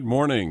Good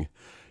morning.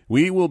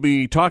 We will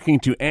be talking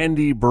to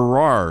Andy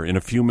Barrar in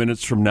a few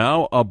minutes from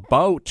now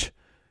about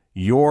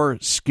your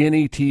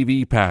skinny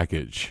TV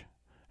package.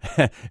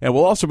 And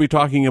we'll also be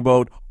talking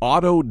about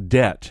auto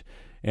debt.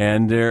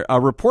 And a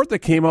report that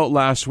came out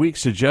last week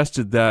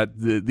suggested that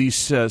these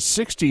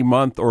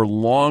 60-month or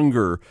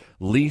longer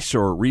lease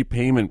or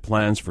repayment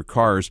plans for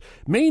cars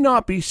may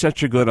not be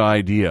such a good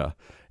idea.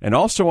 And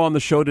also on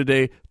the show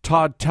today,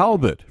 Todd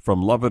Talbot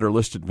from Love It or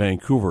List It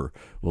Vancouver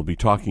will be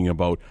talking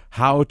about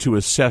how to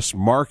assess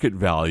market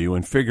value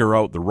and figure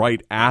out the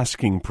right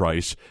asking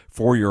price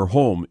for your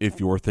home if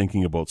you're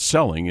thinking about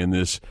selling in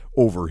this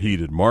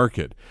overheated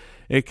market.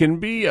 It can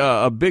be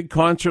a big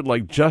concert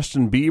like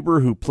Justin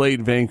Bieber, who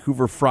played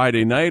Vancouver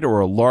Friday night, or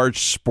a large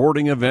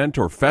sporting event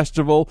or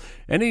festival,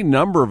 any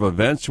number of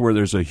events where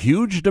there's a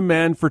huge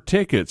demand for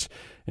tickets.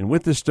 And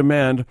with this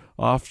demand,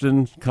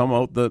 often come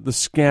out the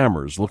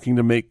scammers looking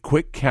to make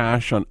quick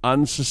cash on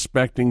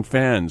unsuspecting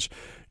fans.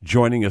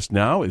 Joining us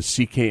now is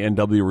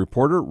CKNW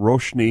reporter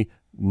Roshni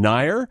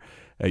Nair.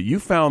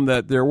 You found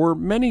that there were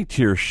many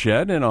tears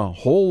shed and a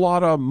whole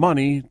lot of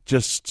money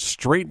just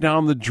straight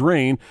down the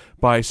drain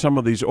by some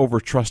of these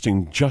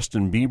over-trusting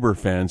Justin Bieber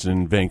fans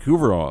in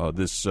Vancouver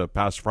this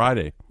past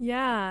Friday.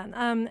 Yeah,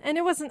 and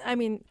it wasn't,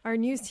 our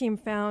news team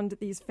found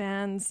these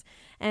fans,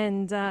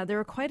 and there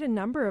were quite a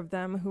number of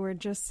them who were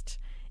just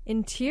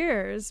in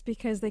tears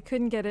because they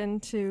couldn't get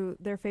into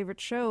their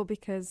favorite show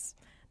because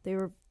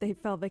they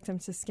fell victim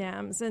to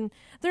scams. And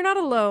they're not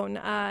alone.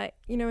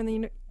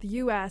 In the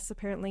U.S.,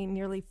 apparently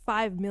nearly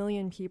 5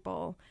 million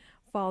people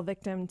fall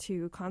victim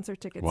to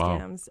concert ticket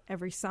scams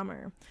every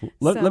summer.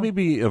 Let me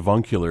be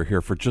avuncular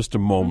here for just a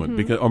moment,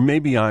 because, or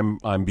maybe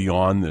I'm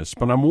beyond this,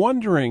 but I'm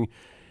wondering,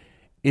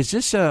 is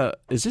this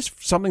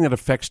something that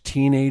affects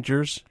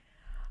teenagers?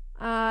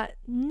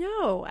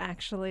 No,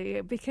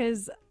 actually,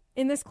 because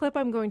in this clip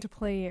I'm going to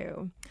play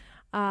you,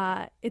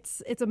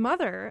 it's a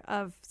mother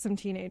of some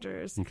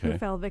teenagers who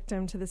fell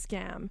victim to the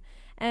scam.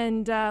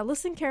 And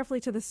listen carefully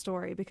to the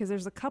story, because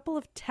there's a couple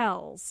of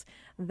tells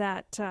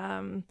that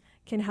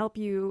can help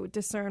you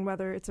discern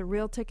whether it's a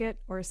real ticket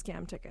or a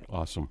scam ticket.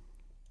 Awesome.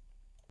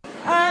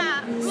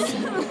 I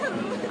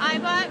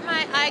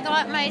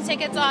got my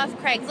tickets off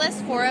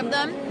Craigslist, 4 of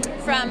them,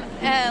 from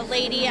a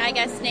lady, I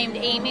guess, named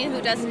Amy, who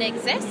doesn't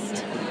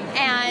exist.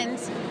 And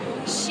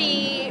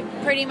she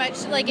pretty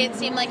much, it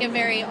seemed like a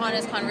very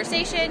honest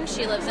conversation.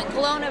 She lives in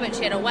Kelowna, but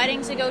she had a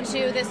wedding to go to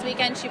this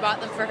weekend. She bought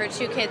them for her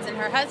 2 kids and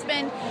her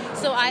husband.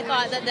 So I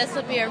thought that this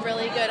would be a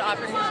really good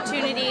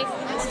opportunity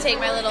to take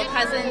my little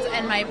cousins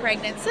and my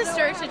pregnant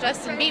sister to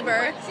Justin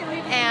Bieber.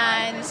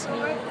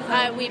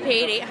 And we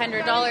paid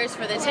 $800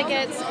 for the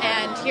tickets,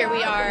 and here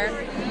we are.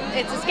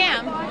 It's a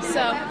scam.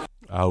 So,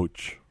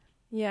 ouch.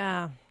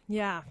 Yeah.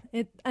 Yeah,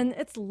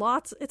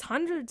 it's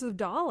hundreds of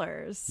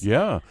dollars.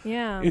 Yeah.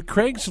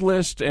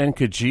 Craigslist and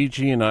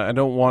Kijiji, and I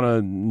don't want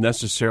to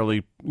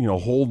necessarily,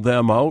 hold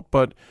them out,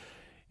 but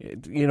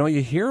you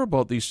hear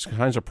about these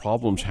kinds of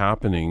problems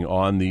happening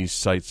on these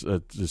sites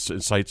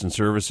and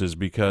services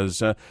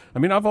because,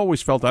 I've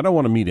always felt I don't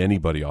want to meet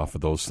anybody off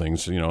of those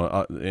things, in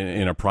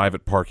a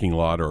private parking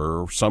lot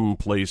or some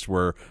place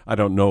where I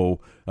don't know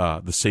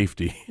the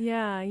safety.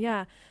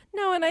 Yeah.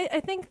 No, and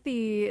I think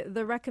the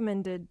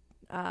recommended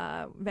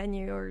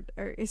venue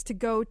or is to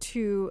go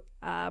to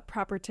a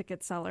proper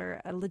ticket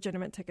seller, a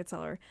legitimate ticket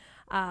seller.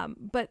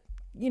 But,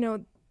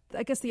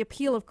 I guess the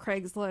appeal of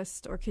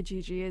Craigslist or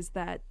Kijiji is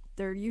that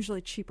they're usually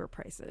cheaper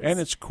prices. And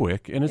it's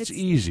quick and it's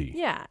easy.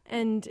 Yeah.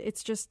 And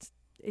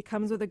it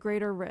comes with a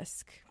greater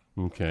risk.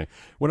 Okay.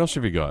 What else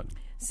have you got?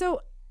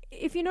 So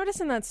if you notice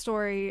in that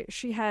story,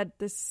 she had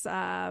this,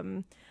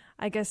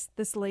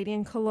 this lady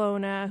in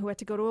Kelowna who had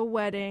to go to a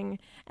wedding.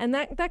 And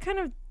that kind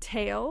of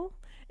tale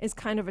is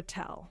kind of a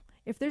tell.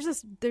 If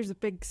there's a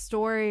big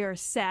story or a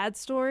sad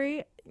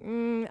story,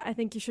 I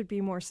think you should be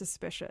more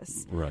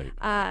suspicious. Right.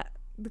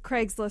 The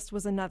Craigslist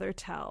was another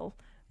tell.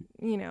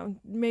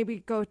 Maybe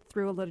go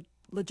through a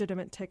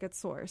legitimate ticket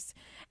source.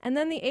 And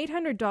then the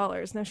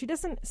 $800. Now, she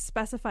doesn't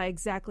specify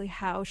exactly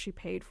how she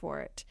paid for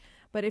it.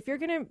 But if you're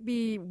going to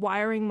be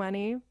wiring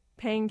money,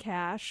 paying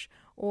cash,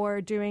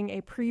 or doing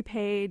a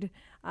prepaid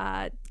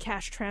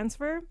cash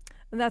transfer,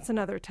 that's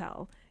another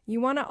tell. You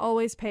want to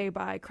always pay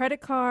by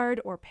credit card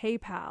or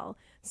PayPal.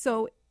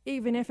 So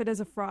even if it is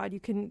a fraud,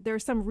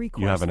 there's some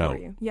recourse you have an for out.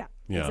 you. Yeah,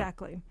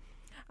 exactly.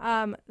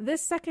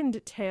 This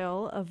second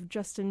tale of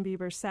Justin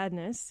Bieber's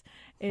sadness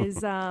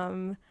is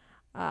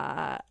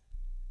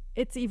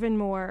it's even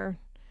more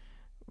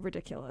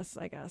ridiculous,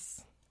 I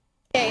guess.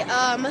 Okay,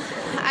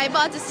 I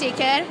bought this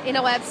ticket in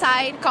a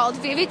website called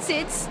Vivid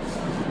Seats.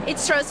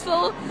 It's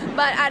stressful,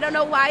 but I don't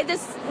know why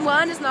this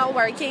one is not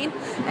working.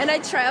 And I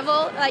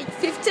travel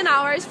 15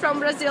 hours from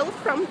Brazil,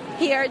 from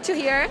here to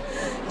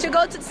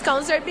go to this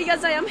concert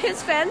because I am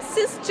his fan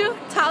since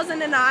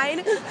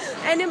 2009.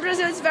 And in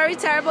Brazil, it's very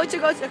terrible to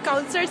go to a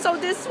concert. So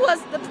this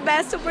was the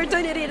best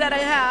opportunity that I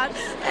had.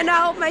 And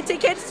now my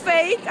ticket's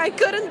fake. I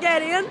couldn't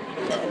get in.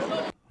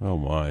 Oh,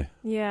 my.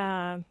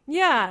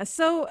 Yeah.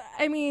 So,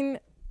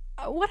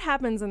 what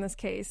happens in this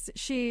case?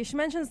 She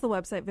mentions the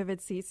website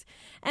Vivid Seats,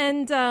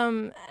 and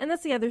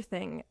that's the other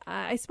thing.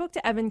 I spoke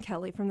to Evan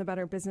Kelly from the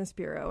Better Business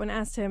Bureau and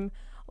asked him,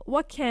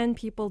 what can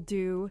people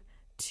do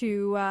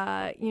to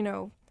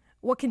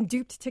what can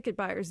duped ticket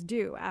buyers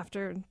do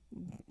after?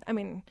 I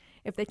mean,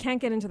 if they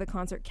can't get into the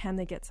concert, can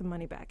they get some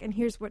money back? And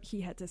here's what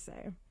he had to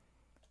say.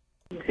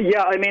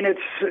 Yeah, I mean,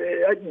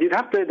 they'd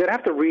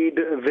have to read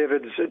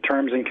Vivid's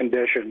terms and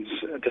conditions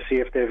to see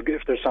if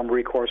there's some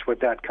recourse with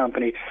that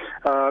company.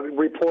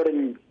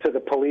 Reporting to the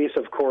police,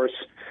 of course,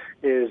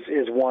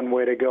 is one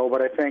way to go.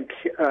 But I think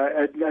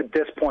at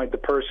this point, the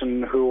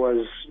person who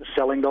was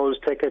selling those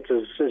tickets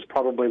is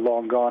probably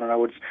long gone, and I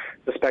would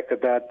suspect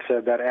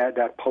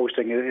that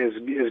posting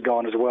is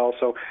gone as well.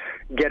 So,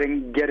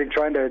 trying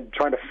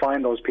to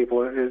find those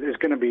people is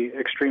going to be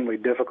extremely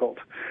difficult.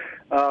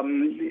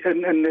 And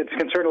it's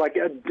concerned, like,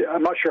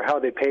 I'm not sure how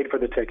they paid for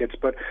the tickets,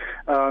 but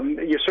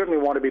you certainly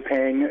want to be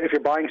paying, if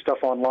you're buying stuff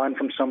online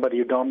from somebody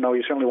you don't know,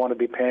 you certainly want to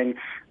be paying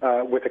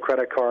with a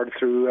credit card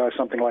through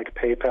something like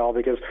PayPal,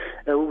 because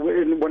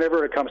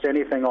whenever it comes to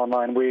anything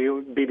online,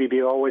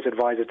 BBB always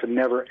advises to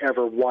never,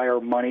 ever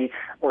wire money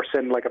or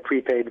send like a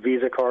prepaid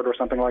Visa card or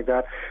something like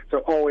that. So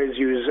always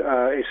use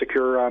a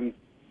secure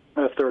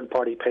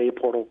third-party pay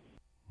portal.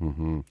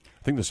 Mm-hmm.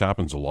 I think this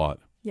happens a lot.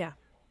 Yeah.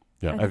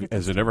 Yeah.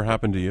 Has it ever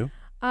happened to you?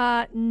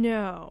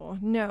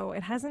 No,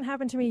 it hasn't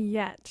happened to me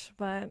yet.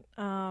 But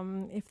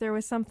if there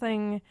was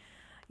something,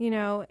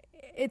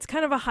 it's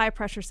kind of a high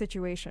pressure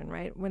situation,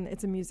 right? When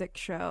it's a music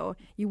show,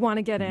 you want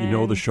to get in. You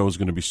know the show's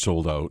going to be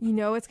sold out. You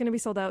know it's going to be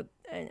sold out,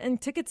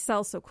 and tickets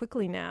sell so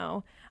quickly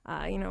now.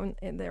 And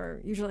they're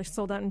usually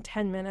sold out in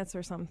 10 minutes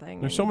or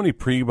something. There's so many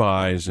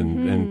pre-buys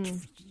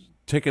and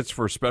tickets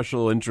for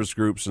special interest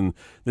groups and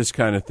this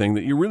kind of thing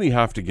that you really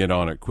have to get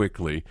on it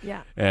quickly.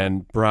 Yeah.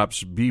 And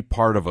perhaps be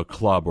part of a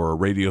club or a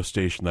radio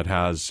station that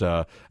has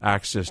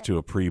access to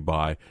a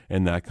pre-buy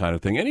and that kind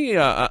of thing. Any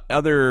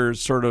other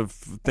sort of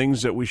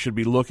things that we should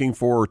be looking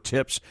for, or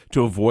tips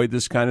to avoid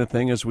this kind of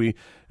thing as we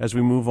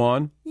move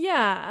on?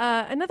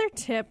 Yeah. Another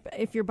tip,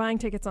 if you're buying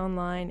tickets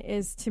online,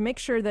 is to make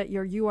sure that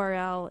your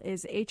URL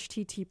is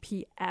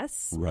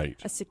HTTPS, right?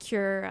 A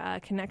secure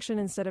connection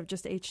instead of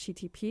just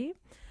HTTP.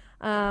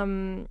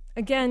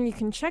 Again, you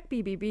can check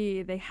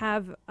BBB. They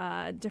have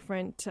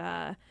different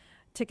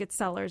ticket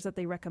sellers that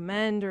they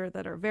recommend or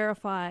that are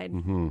verified.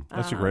 Mm-hmm.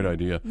 That's a great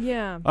idea.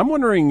 Yeah. I'm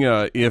wondering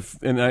if,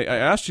 and I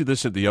asked you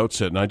this at the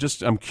outset,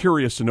 and I'm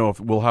curious to know if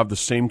we'll have the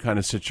same kind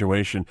of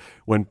situation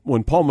when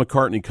Paul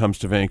McCartney comes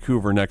to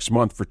Vancouver next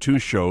month for 2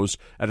 shows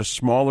at a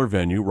smaller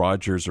venue,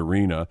 Rogers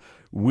Arena.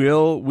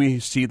 Will we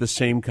see the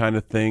same kind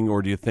of thing,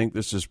 or do you think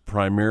this is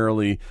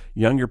primarily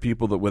younger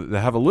people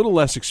that have a little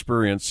less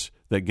experience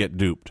that get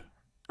duped?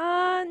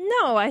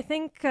 No, I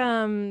think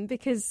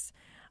because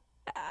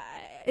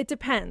it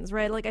depends,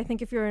 right? Like, I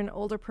think if you're an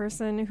older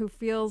person who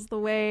feels the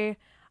way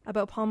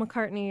about Paul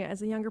McCartney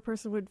as a younger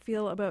person would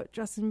feel about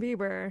Justin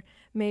Bieber,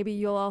 maybe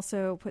you'll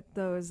also put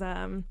those,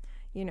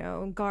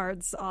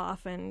 guards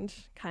off and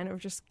kind of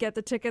just get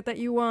the ticket that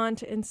you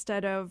want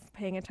instead of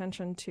paying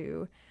attention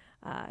to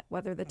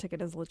whether the ticket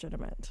is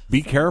legitimate.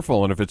 Be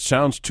careful, and if it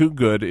sounds too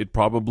good, it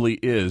probably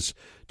is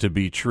to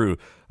be true.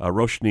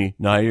 Roshni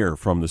Nair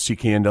from the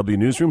CKNW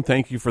Newsroom,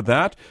 thank you for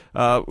that.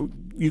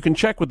 You can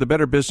check with the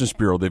Better Business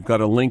Bureau. They've got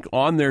a link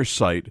on their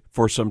site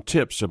for some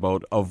tips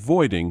about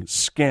avoiding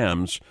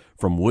scams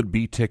from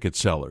would-be ticket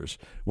sellers.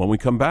 When we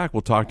come back,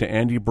 we'll talk to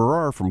Andy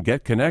Barrar from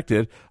Get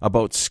Connected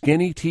about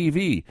Skinny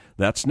TV.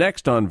 That's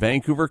next on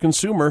Vancouver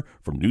Consumer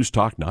from News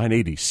Talk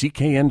 980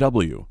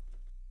 CKNW.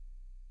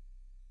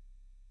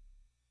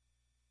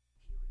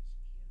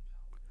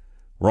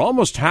 We're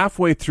almost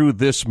halfway through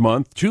this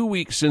month, 2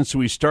 weeks since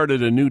we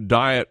started a new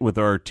diet with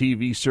our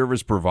TV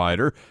service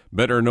provider,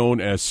 better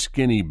known as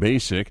Skinny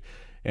Basic,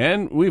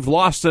 and we've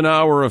lost an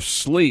hour of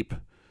sleep.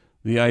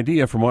 The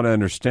idea, from what I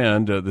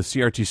understand, the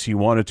CRTC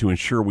wanted to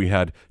ensure we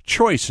had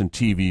choice in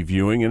TV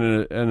viewing,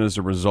 and as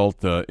a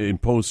result,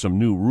 imposed some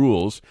new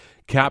rules,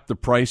 capped the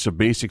price of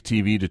basic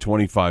TV to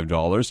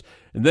 $25,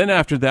 and then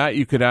after that,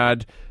 you could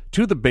add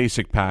to the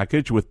basic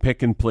package with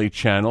pick-and-play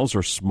channels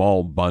or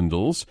small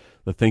bundles.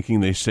 The thinking,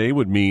 they say,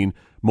 would mean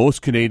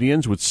most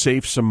Canadians would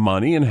save some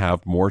money and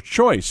have more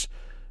choice.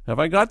 Have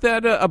I got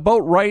that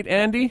about right,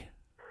 Andy?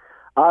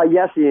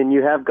 Yes, Ian,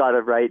 you have got it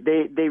right.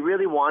 They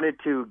really wanted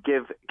to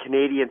give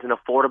Canadians an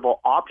affordable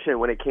option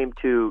when it came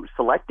to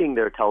selecting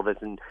their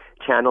television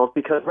channels,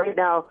 because right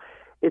now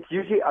it's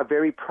usually a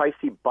very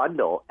pricey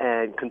bundle,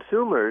 and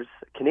consumers,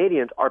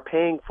 Canadians, are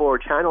paying for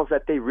channels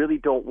that they really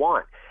don't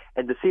want.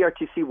 And the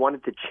CRTC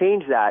wanted to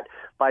change that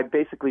by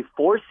basically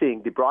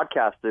forcing the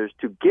broadcasters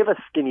to give us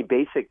Skinny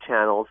Basic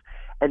channels,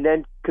 and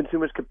then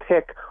consumers could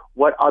pick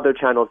what other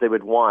channels they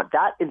would want.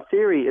 That, in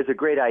theory, is a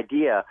great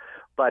idea,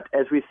 but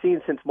as we've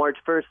seen since March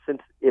 1st, since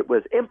it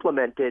was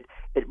implemented,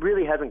 it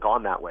really hasn't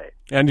gone that way.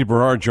 Andy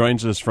Barrar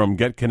joins us from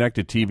Get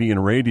Connected TV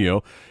and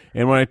Radio,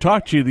 and when I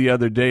talked to you the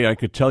other day, I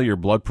could tell your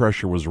blood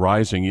pressure was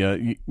rising.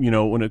 You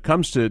know, when it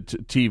comes to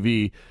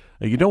TV,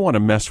 you don't want to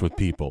mess with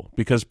people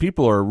because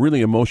people are really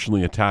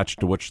emotionally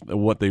attached to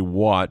what they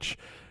watch.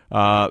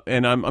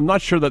 And I'm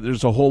not sure that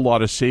there's a whole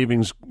lot of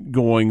savings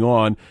going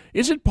on.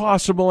 Is it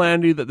possible,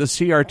 Andy, that the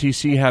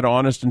CRTC had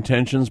honest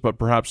intentions, but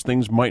perhaps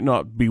things might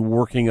not be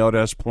working out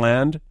as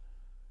planned?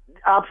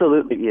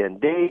 Absolutely, Ian.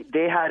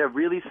 They had a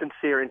really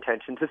sincere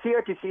intention. The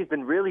CRTC has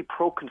been really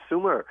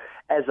pro-consumer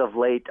as of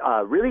late,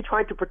 really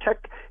trying to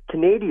protect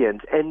Canadians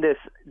and this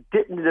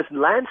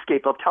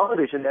landscape of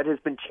television that has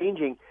been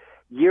changing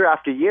year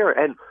after year.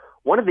 And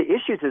one of the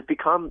issues has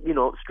become,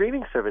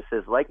 streaming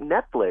services like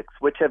Netflix,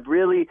 which have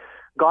really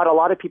got a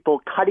lot of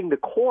people cutting the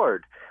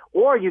cord.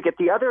 Or you get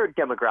the other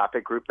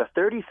demographic group, the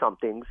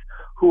 30-somethings,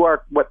 who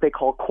are what they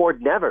call cord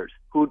nevers,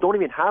 who don't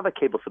even have a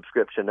cable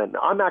subscription. And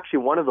I'm actually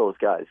one of those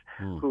guys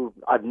who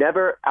I've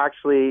never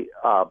actually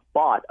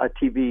bought a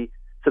TV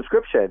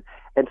subscription.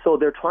 And so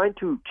they're trying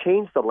to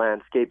change the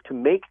landscape to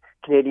make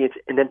Canadians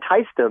and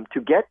entice them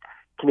to get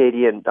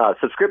Canadian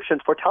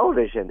subscriptions for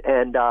television.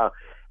 And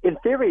in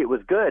theory, it was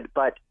good.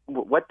 But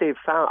what they've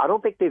found, I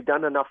don't think they've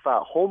done enough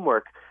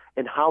homework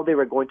in how they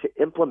were going to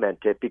implement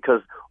it, because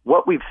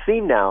what we've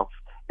seen now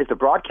is the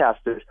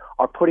broadcasters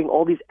are putting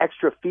all these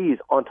extra fees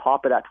on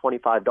top of that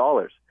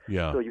 $25.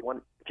 Yeah. So if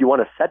you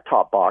want a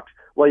set-top box,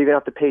 well, you're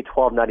going to have to pay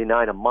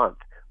 $12.99 a month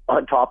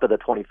on top of the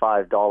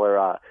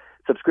 $25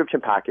 subscription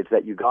package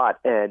that you got.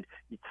 And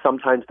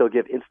sometimes they'll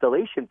give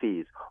installation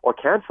fees or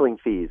canceling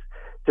fees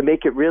to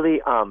make it really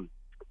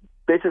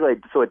basically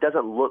so it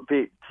doesn't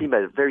seem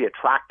as very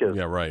attractive.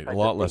 Yeah, right. A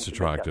lot less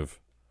attractive.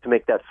 To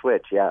make that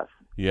switch, yes.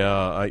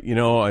 Yeah,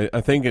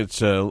 I think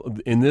it's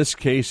in this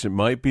case it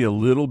might be a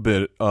little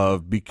bit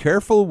of be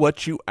careful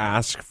what you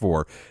ask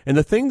for. And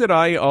the thing that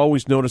I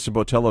always notice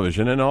about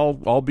television, and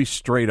I'll be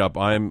straight up,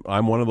 I'm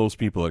one of those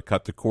people that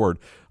cut the cord.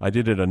 I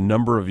did it a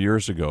number of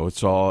years ago.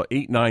 It's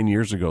 8-9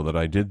 years ago that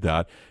I did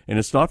that, and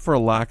it's not for a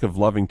lack of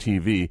loving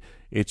TV.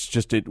 It's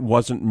just it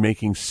wasn't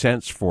making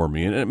sense for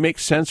me, and it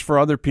makes sense for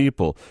other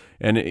people,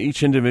 and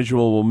each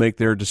individual will make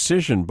their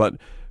decision, but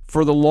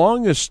for the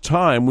longest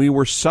time, we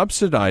were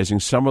subsidizing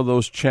some of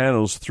those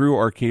channels through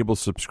our cable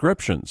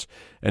subscriptions.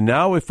 And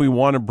now if we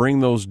want to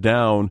bring those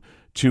down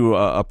to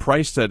a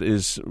price that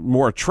is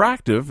more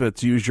attractive,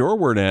 to use your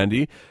word,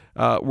 Andy,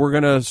 we're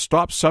going to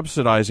stop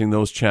subsidizing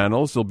those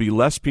channels. There'll be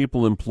less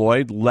people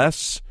employed,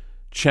 less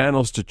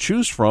channels to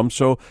choose from.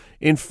 So,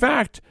 in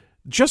fact,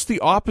 just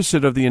the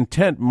opposite of the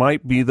intent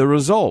might be the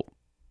result.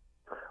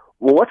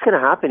 Well, what's going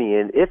to happen,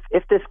 Ian,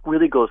 if this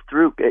really goes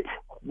through...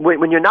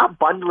 When you're not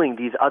bundling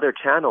these other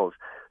channels,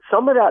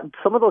 some of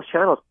those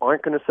channels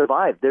aren't going to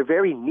survive. They're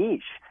very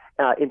niche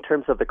in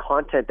terms of the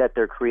content that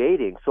they're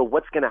creating. So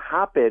what's going to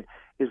happen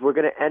is we're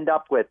going to end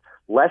up with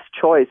less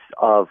choice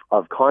of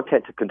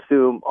content to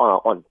consume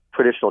on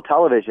traditional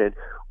television,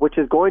 which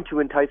is going to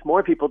entice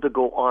more people to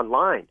go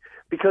online.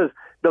 Because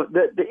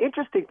the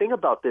interesting thing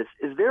about this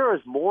is there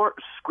is more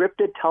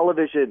scripted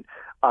television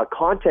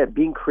content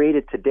being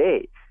created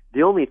today.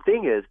 The only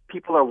thing is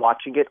people are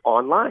watching it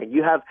online.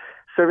 You have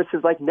services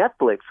like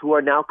Netflix who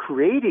are now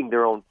creating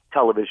their own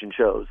television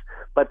shows,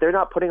 but they're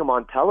not putting them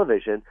on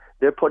television.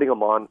 They're putting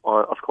them on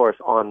of course,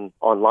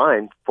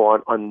 online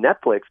on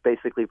Netflix,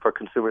 basically for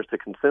consumers to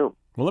consume.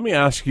 Well, let me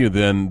ask you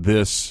then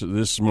this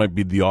might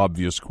be the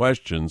obvious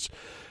questions,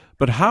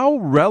 but how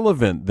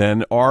relevant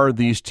then are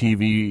these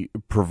TV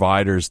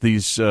providers,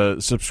 these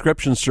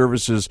subscription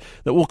services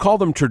that we'll call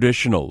them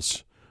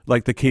traditionals,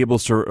 like the cable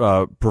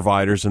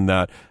providers and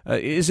that?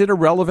 Is it a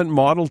relevant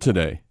model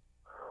today?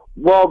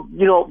 Well,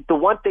 the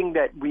one thing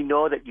that we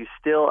know that you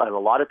still, and a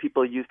lot of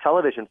people use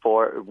television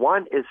for,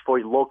 one is for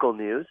local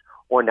news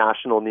or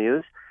national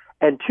news,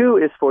 and two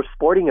is for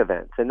sporting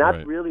events. And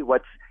that's really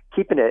what's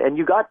keeping it. And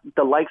you got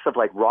the likes of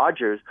like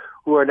Rogers,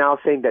 who are now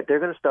saying that they're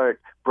going to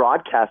start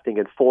broadcasting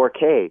in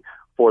 4K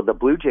for the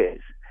Blue Jays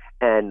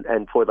and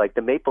for like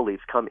the Maple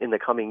Leafs in the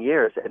coming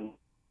years. And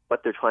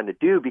what they're trying to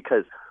do,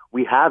 because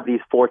we have these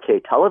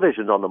 4K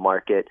televisions on the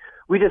market,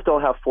 we just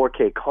don't have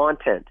 4K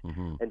content.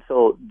 Mm-hmm. And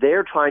so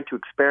they're trying to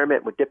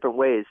experiment with different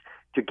ways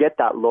to get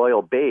that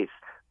loyal base.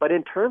 But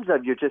in terms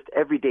of your just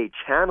everyday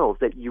channels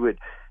that you would,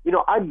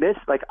 I miss,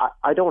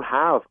 I don't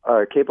have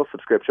a cable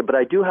subscription, but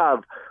I do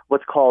have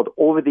what's called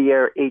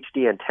over-the-air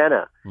HD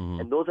antenna.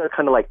 Mm-hmm. And those are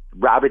kind of like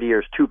rabbit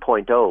ears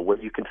 2.0,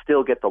 where you can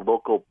still get the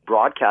local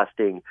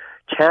broadcasting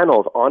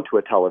channels onto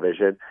a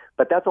television.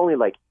 But that's only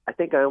I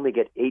think I only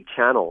get 8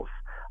 channels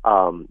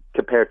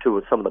compared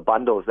to some of the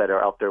bundles that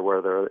are out there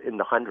where they're in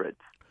the hundreds.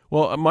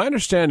 Well, my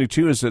understanding,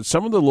 too, is that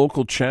some of the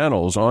local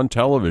channels on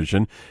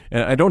television,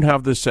 and I don't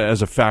have this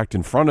as a fact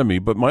in front of me,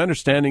 but my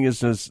understanding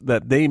is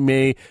that they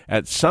may,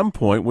 at some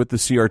point, with the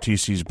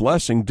CRTC's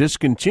blessing,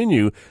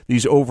 discontinue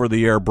these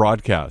over-the-air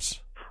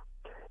broadcasts.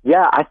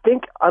 Yeah, I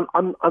think I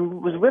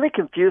was really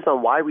confused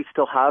on why we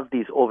still have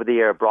these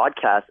over-the-air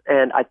broadcasts,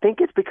 and I think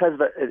it's because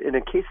in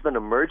a case of an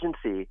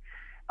emergency,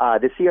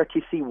 the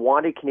CRTC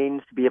wanted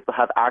Canadians to be able to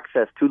have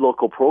access to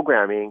local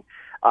programming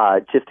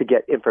just to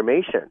get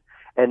information.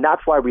 And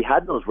that's why we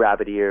had those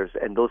rabbit ears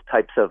and those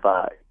types of...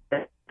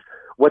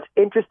 What's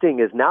interesting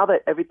is now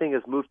that everything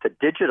has moved to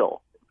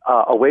digital,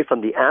 away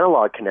from the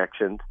analog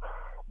connections,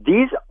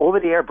 these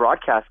over-the-air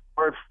broadcasts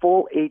are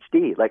full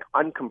HD,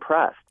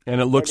 uncompressed.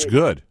 And it looks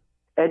good.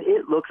 and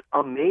it looks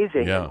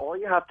amazing. Yeah. And all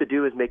you have to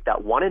do is make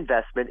that one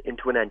investment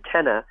into an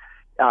antenna.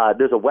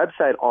 There's a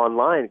website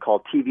online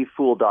called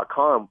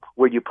tvfool.com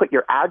where you put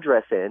your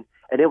address in,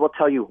 and it will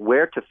tell you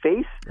where to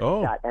face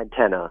that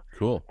antenna.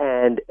 Cool.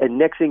 And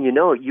next thing you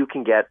know, you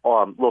can get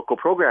local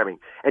programming.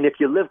 And if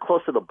you live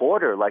close to the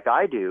border, like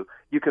I do,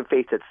 you can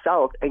face it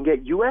south and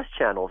get U.S.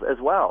 channels as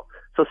well.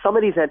 So some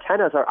of these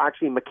antennas are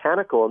actually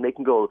mechanical, and they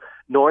can go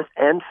north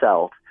and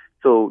south.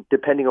 So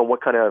depending on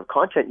what kind of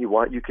content you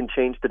want, you can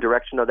change the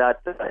direction of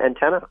that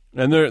antenna.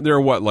 And they're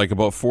what, like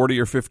about $40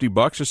 or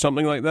 $50 or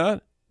something like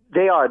that?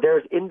 They are.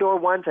 There's indoor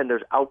ones and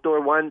there's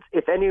outdoor ones.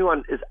 If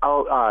anyone is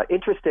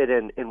interested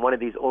in one of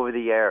these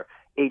over-the-air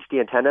HD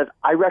antennas,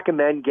 I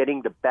recommend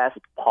getting the best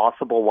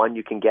possible one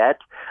you can get.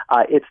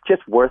 It's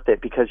just worth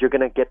it because you're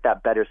going to get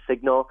that better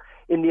signal.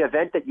 In the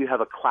event that you have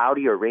a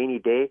cloudy or rainy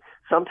day,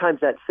 sometimes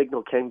that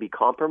signal can be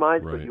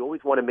compromised, Right. but you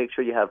always want to make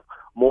sure you have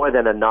more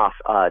than enough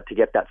to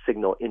get that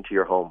signal into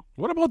your home.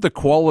 What about the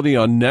quality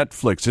on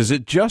Netflix? Is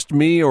it just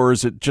me, or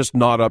is it just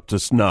not up to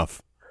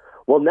snuff?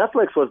 Well,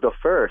 Netflix was the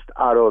first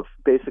out of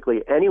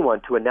basically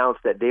anyone to announce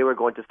that they were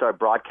going to start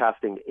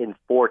broadcasting in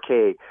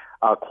 4K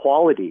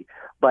quality.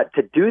 But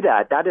to do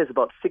that, that is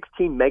about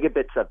 16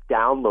 megabits of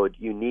download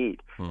you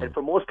need. And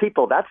for most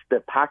people, that's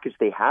the package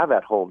they have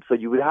at home. So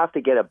you would have to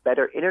get a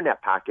better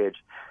internet package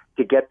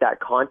to get that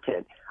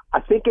content. I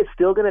think it's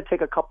still going to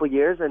take a couple of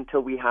years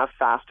until we have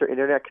faster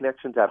internet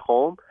connections at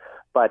home.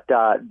 But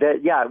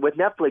with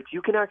Netflix,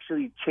 you can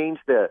actually change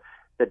the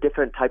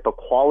different type of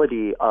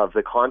quality of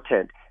the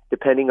content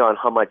depending on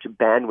how much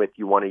bandwidth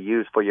you want to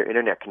use for your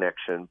internet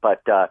connection.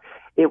 But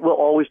it will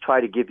always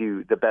try to give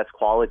you the best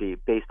quality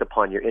based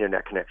upon your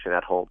internet connection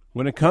at home.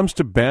 When it comes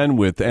to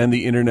bandwidth and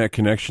the internet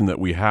connection that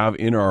we have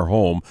in our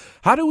home,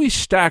 how do we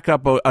stack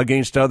up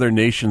against other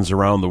nations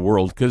around the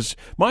world? Because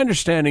my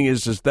understanding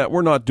is that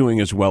we're not doing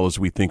as well as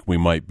we think we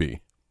might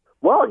be.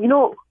 Well,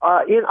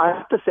 I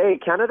have to say,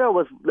 Canada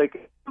was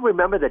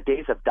remember the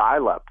days of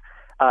dial-up.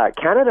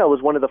 Canada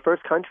was one of the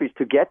first countries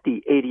to get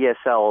the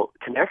ADSL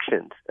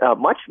connections,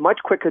 much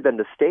quicker than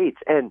the States.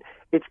 And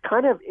it's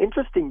kind of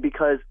interesting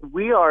because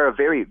we are a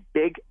very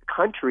big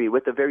country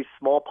with a very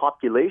small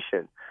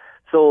population.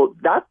 So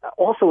that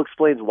also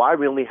explains why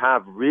we only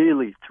have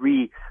really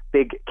 3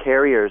 big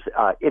carriers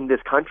in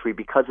this country,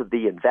 because of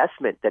the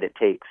investment that it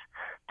takes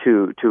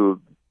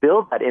to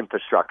build that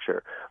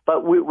infrastructure.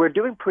 But we're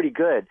doing pretty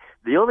good.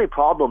 The only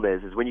problem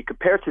is when you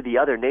compare to the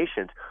other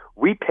nations,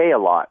 we pay a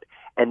lot.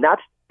 And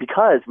that's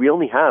because we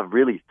only have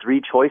really 3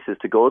 choices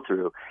to go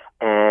through.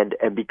 And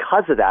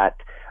because of that,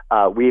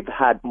 we've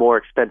had more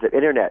expensive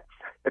internet.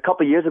 A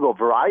couple of years ago,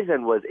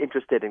 Verizon was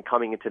interested in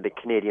coming into the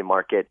Canadian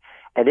market,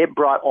 and it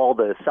brought all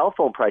the cell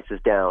phone prices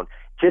down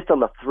just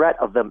on the threat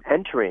of them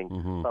entering.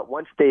 Mm-hmm. But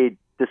once they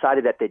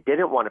decided that they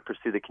didn't want to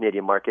pursue the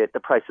Canadian market, the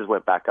prices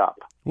went back up.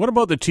 What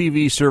about the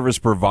TV service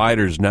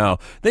providers now?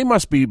 They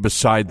must be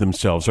beside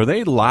themselves. Are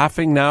they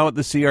laughing now at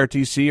the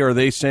CRTC? Or are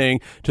they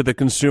saying to the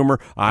consumer,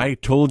 I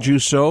told you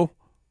so?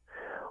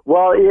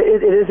 Well,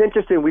 it is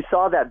interesting. We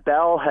saw that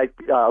Bell had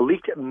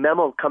leaked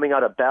memo coming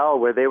out of Bell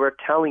where they were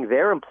telling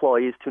their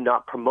employees to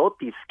not promote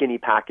these skinny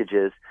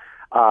packages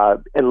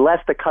unless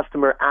the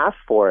customer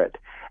asked for it.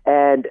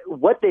 And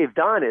what they've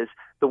done is,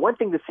 the one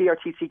thing the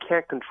CRTC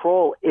can't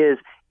control is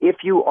if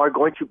you are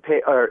going to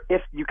pay, or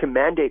if you can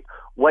mandate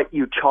what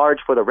you charge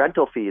for the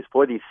rental fees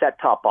for these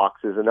set-top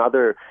boxes and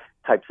other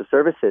types of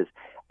services.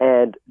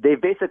 And they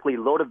basically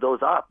loaded those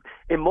up.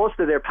 In most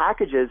of their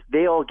packages,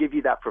 they all give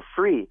you that for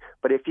free.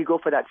 But if you go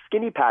for that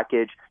skinny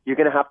package, you're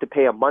going to have to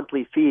pay a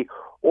monthly fee,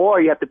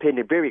 or you have to pay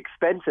a very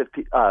expensive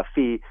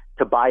fee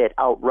to buy it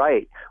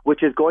outright,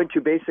 which is going to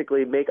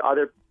basically make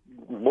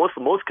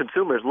most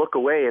consumers look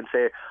away and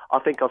say, I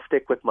think I'll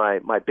stick with my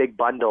big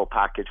bundle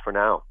package for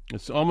now.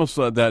 It's almost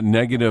that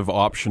negative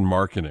option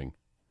marketing.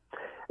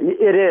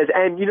 It is.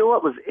 And you know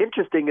what was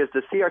interesting is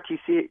the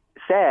CRTC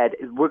said,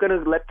 we're going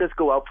to let this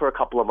go out for a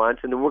couple of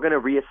months and then we're going to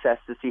reassess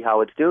to see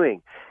how it's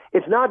doing.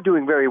 It's not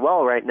doing very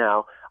well right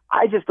now.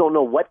 I just don't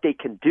know what they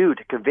can do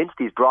to convince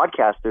these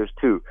broadcasters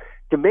to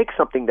make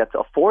something that's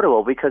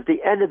affordable, because at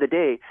the end of the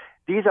day,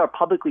 these are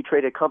publicly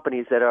traded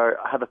companies that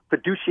have a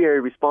fiduciary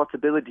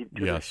responsibility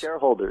to their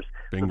shareholders.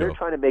 Bingo. So they're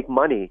trying to make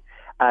money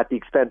at the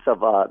expense of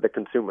the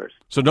consumers.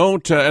 So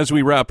don't, as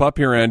we wrap up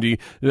here, Andy,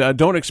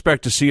 don't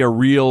expect to see a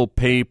real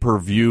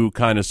pay-per-view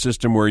kind of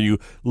system where you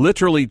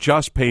literally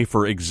just pay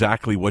for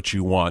exactly what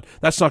you want.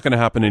 That's not going to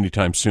happen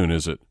anytime soon,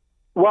 is it?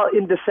 Well,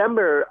 in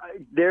December,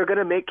 they're going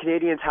to make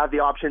Canadians have the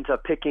options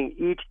of picking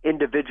each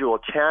individual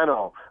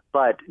channel.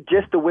 But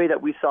just the way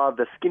that we saw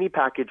the skinny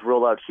package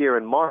roll out here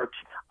in March,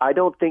 I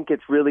don't think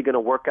it's really going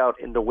to work out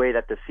in the way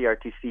that the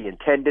CRTC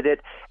intended it.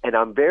 And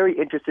I'm very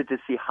interested to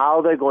see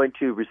how they're going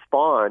to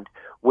respond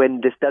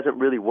when this doesn't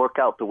really work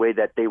out the way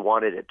that they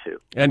wanted it to.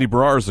 Andy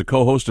Barrar is the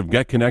co-host of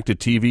Get Connected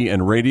TV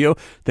and Radio.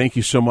 Thank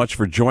you so much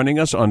for joining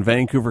us on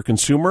Vancouver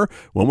Consumer.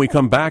 When we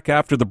come back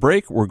after the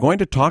break, we're going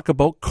to talk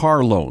about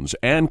car loans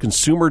and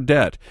consumer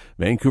debt.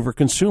 Vancouver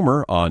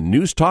Consumer on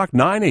News Talk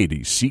 980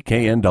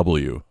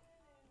 CKNW.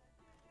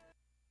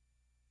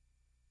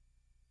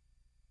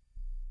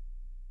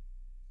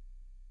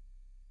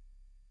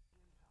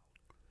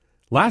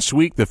 Last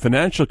week, the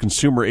Financial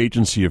Consumer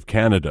Agency of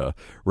Canada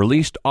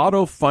released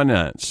Auto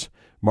Finance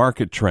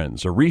Market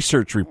Trends, a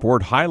research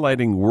report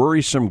highlighting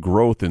worrisome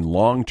growth in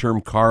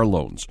long-term car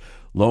loans.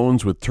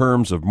 Loans with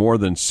terms of more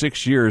than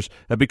 6 years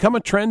have become a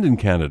trend in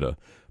Canada,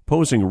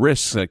 posing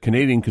risks that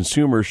Canadian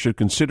consumers should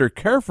consider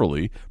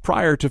carefully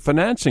prior to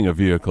financing a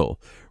vehicle.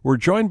 We're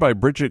joined by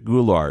Bridget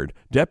Goulard,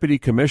 Deputy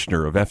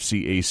Commissioner of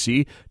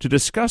FCAC, to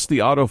discuss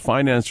the Auto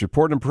Finance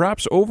Report and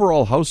perhaps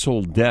overall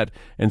household debt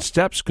and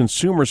steps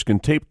consumers can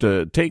take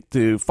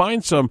to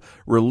find some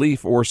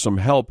relief or some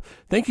help.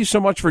 Thank you so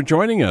much for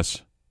joining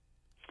us.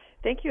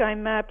 Thank you.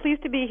 I'm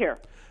pleased to be here.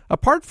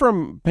 Apart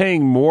from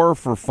paying more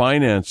for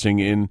financing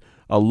in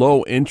a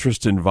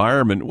low-interest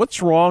environment,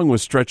 what's wrong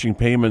with stretching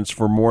payments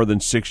for more than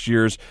 6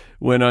 years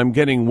when I'm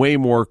getting way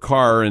more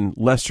car and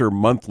lesser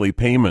monthly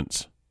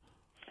payments?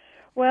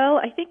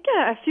 Well, I think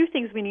a few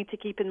things we need to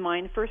keep in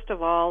mind. First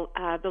of all,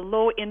 the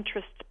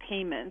low-interest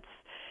payments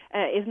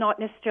is not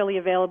necessarily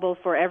available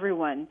for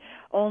everyone.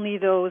 Only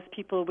those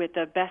people with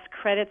the best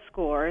credit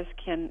scores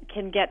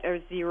can get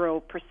a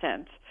 0%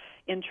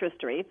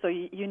 interest rate. So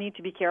you need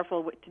to be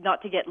careful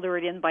not to get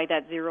lured in by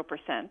that 0%.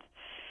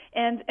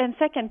 And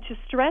second, to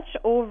stretch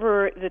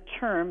over the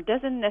term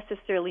doesn't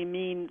necessarily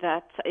mean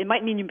that it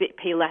might mean you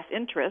pay less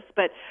interest,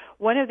 but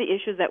one of the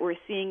issues that we're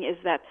seeing is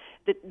that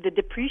the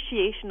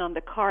depreciation on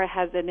the car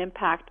has an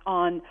impact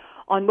on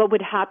what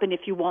would happen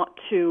if you want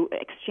to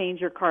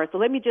exchange your car. So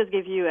let me just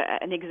give you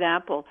an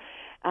example.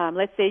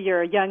 Let's say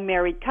you're a young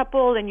married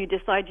couple and you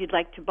decide you'd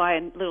like to buy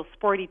a little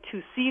sporty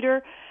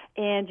two-seater,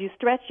 and you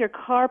stretch your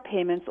car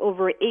payments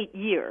over 8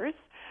 years.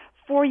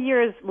 4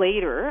 years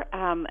later,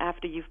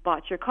 after you've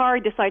bought your car,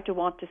 you decide to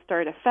want to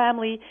start a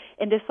family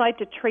and decide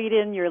to trade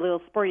in your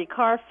little sporty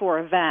car for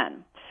a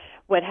van.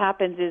 What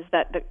happens is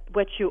that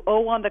what you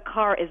owe on the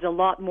car is a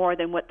lot more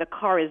than what the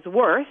car is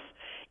worth,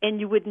 and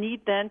you would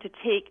need then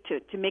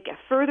to make a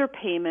further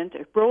payment,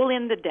 roll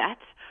in the debt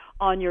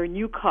on your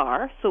new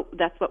car. So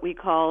that's what we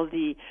call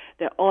the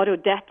auto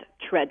debt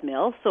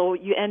treadmill. So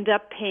you end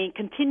up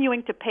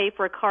continuing to pay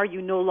for a car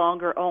you no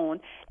longer own,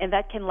 and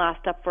that can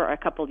last up for a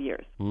couple of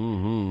years.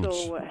 Mm-hmm.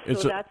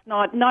 So that's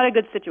not a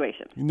good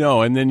situation.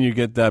 No, and then you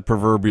get that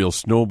proverbial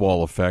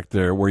snowball effect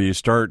there where you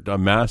start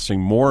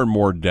amassing more and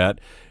more debt,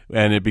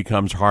 and it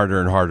becomes harder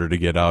and harder to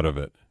get out of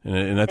it.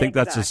 And I think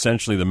that's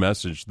essentially the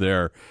message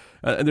there.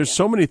 And there's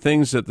so many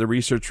things that the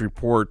research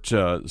report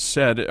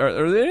said.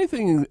 Are there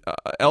anything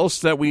else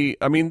that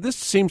this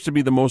seems to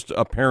be the most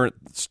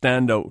apparent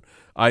standout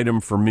item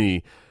for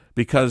me,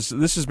 because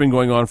this has been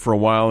going on for a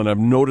while, and I've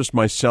noticed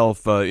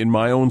myself in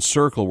my own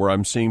circle where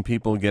I'm seeing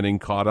people getting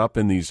caught up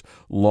in these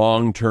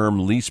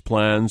long-term lease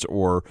plans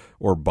or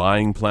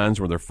buying plans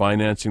where they're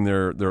financing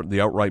the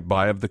outright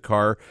buy of the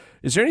car.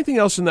 Is there anything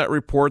else in that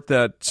report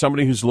that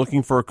somebody who's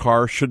looking for a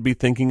car should be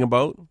thinking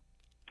about?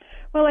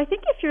 Well, I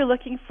think if you're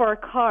looking for a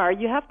car,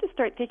 you have to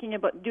start thinking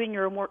about doing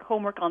your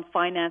homework on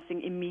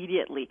financing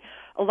immediately.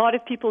 A lot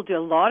of people do a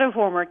lot of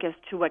homework as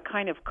to what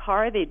kind of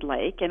car they'd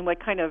like and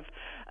what kind of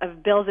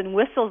bells and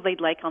whistles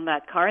they'd like on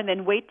that car, and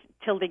then wait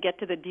till they get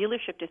to the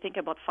dealership to think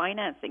about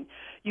financing.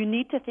 You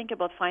need to think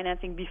about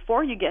financing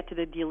before you get to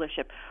the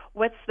dealership.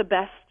 What's the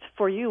best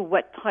for you?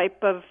 What type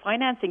of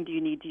financing do you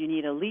need? Do you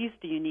need a lease?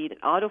 Do you need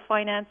auto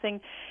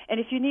financing? And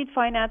if you need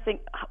financing,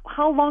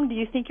 how long do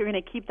you think you're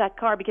going to keep that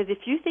car? Because if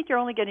you think you're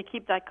only going to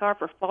keep that car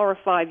for 4 or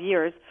 5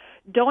 years,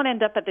 don't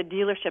end up at the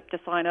dealership to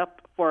sign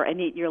up for an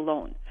 8-year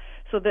loan.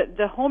 So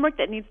the homework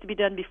that needs to be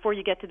done before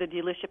you get to the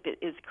dealership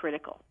is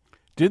critical.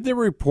 Did the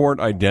report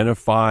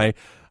identify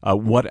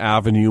what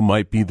avenue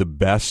might be the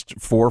best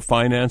for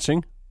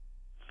financing?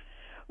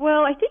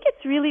 Well, I think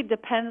it really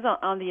depends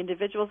on the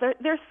individuals.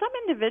 There are some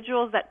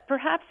individuals that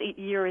perhaps 8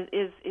 years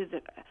is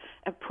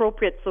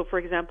appropriate. So, for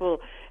example,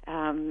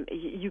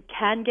 you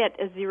can get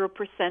a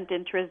 0%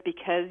 interest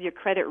because your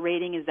credit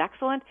rating is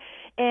excellent,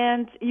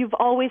 and you've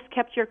always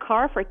kept your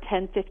car for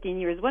 10, 15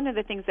 years. One of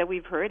the things that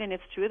we've heard, and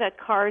it's true, that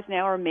cars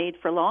now are made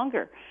for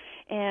longer.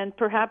 And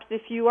perhaps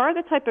if you are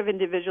the type of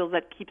individual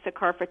that keeps a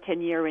car for 10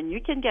 years and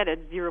you can get a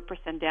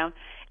 0% down,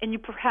 and you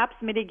perhaps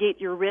mitigate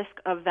your risk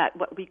of that,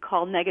 what we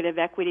call negative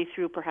equity,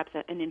 through perhaps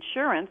an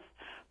insurance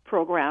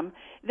program,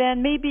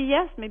 then maybe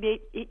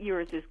 8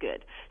 years is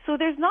good. So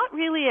there's not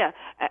really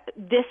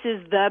this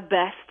is the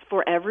best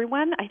for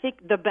everyone. I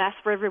think the best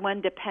for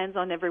everyone depends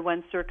on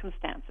everyone's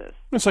circumstances.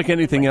 It's like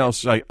anything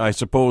else. I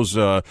suppose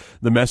the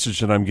message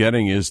that I'm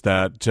getting is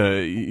that,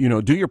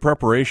 do your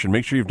preparation.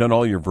 Make sure you've done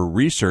all your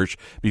research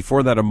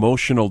before that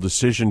emotional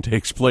decision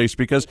takes place,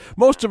 because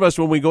most of us,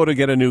 when we go to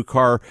get a new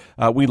car,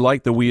 we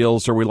like the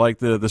wheels, or we like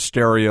the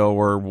stereo,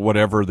 or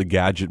whatever the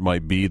gadget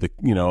might be,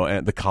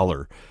 and the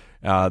color.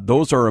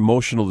 Those are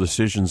emotional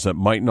decisions that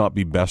might not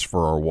be best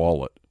for our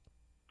wallet.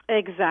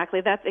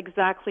 Exactly. That's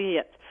exactly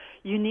it.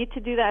 You need to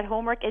do that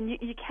homework, and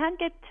you can't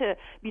get to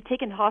be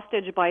taken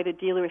hostage by the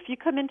dealer. If you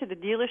come into the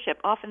dealership,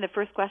 often the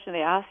first question they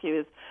ask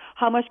you is,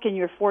 how much can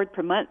you afford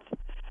per month?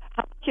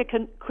 How much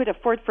you could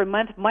afford per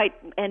month might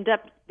end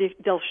up,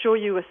 they'll show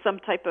you some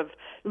type of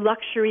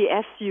luxury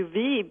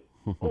SUV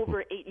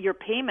over 8-year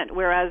payment,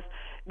 whereas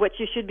what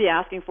you should be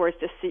asking for is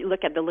to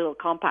look at the little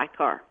compact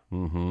car.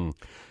 Mm-hmm.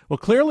 Well,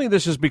 clearly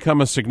this has become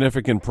a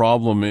significant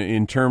problem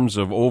in terms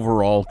of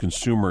overall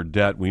consumer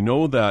debt. We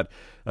know that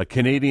a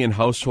Canadian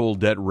household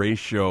debt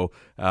ratio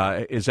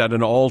is at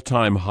an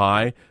all-time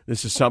high.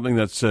 This is something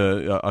that's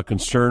a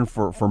concern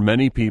for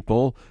many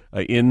people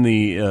in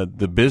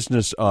the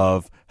business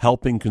of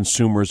helping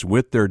consumers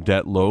with their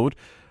debt load.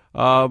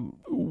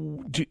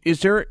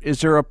 Is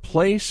there a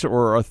place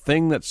or a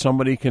thing that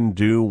somebody can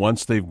do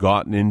once they've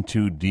gotten in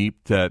too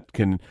deep that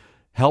can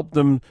help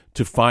them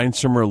to find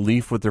some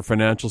relief with their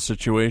financial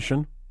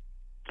situation?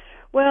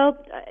 Well,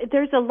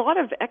 there's a lot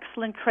of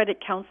excellent credit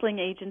counseling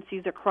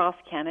agencies across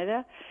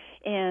Canada,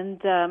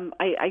 and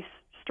I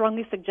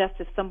strongly suggest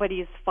if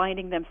somebody is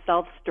finding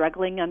themselves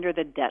struggling under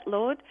the debt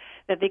load,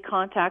 that they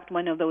contact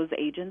one of those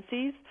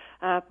agencies.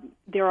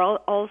 There are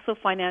also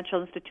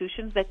financial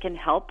institutions that can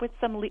help with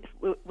some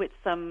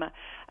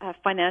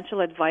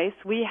financial advice.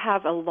 We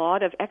have a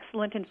lot of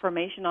excellent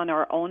information on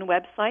our own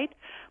website,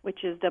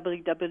 which is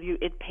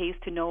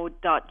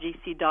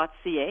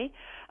www.itpaystoKnow.gc.ca.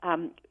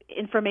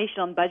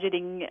 Information on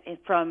budgeting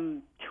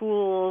from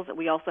tools.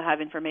 We also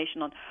have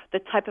information on the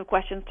type of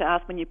questions to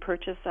ask when you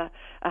purchase a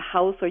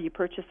house or you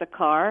purchase a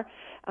car.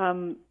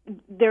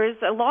 There's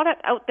a lot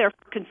out there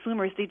for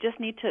consumers. They just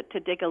need to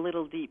dig a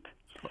little deep.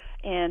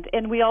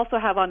 And we also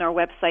have on our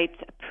website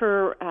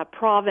per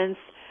province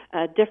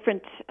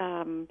different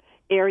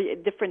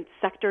different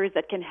sectors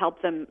that can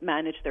help them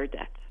manage their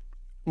debt.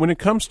 When it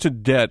comes to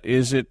debt,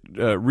 is it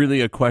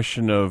really a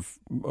question of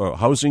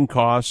housing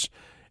costs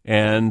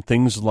and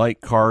things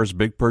like cars,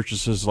 big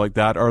purchases like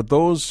that? Are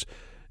those,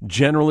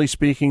 generally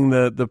speaking,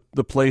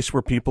 the place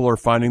where people are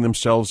finding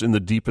themselves in the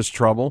deepest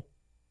trouble?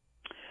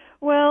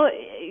 Well,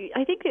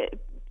 I think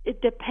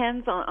it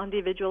depends on the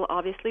individual,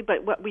 obviously,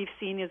 but what we've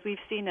seen is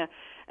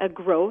a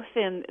growth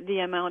in the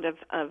amount of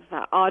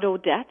auto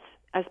debt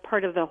as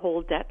part of the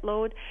whole debt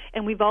load,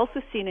 and we've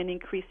also seen an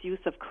increased use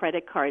of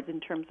credit cards in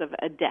terms of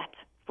a debt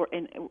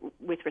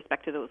with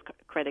respect to those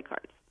credit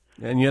cards.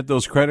 And yet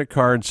those credit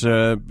cards,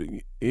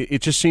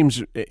 it just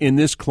seems in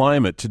this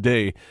climate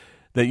today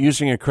that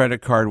using a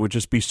credit card would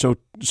just be so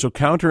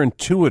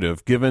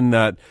counterintuitive, given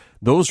that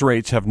those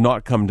rates have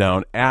not come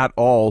down at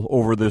all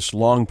over this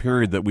long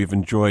period that we've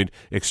enjoyed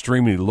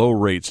extremely low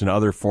rates in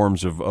other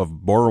forms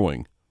of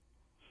borrowing.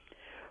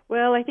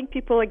 Well, I think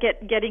people are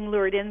getting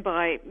lured in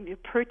by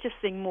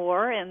purchasing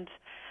more and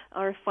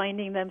are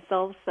finding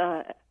themselves,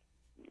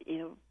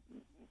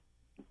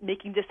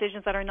 making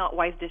decisions that are not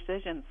wise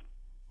decisions.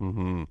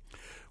 Mm-hmm.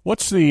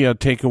 What's the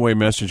takeaway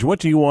message? What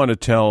do you want to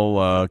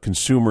tell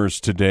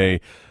consumers today?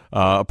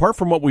 Apart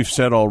from what we've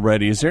said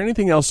already, is there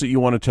anything else that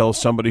you want to tell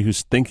somebody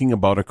who's thinking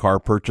about a car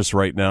purchase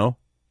right now?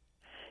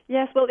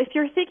 Yes, well, if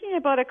you're thinking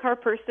about a car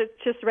purchase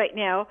just right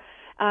now,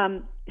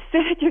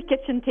 sit at your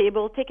kitchen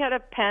table, take out a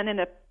pen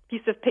and a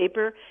piece of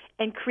paper,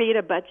 and create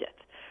a budget.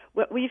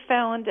 What we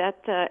found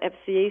at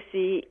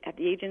FCAC, at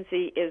the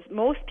agency, is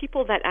most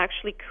people that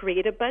actually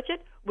create a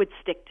budget would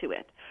stick to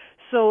it.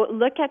 So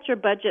look at your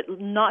budget,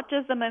 not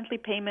just the monthly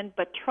payment,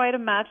 but try to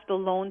match the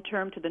loan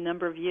term to the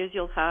number of years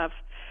you'll have.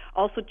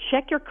 Also,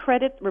 check your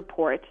credit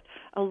report.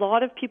 A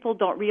lot of people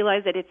don't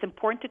realize that it's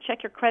important to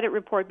check your credit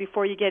report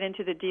before you get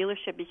into the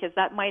dealership, because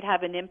that might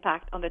have an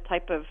impact on the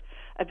type of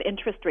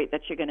interest rate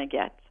that you're going to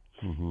get.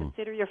 Mm-hmm.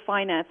 Consider your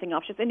financing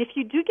options. And if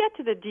you do get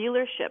to the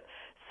dealership,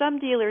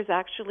 most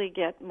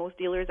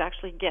dealers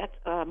actually get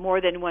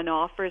more than one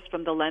offers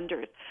from the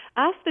lenders.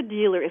 Ask the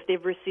dealer if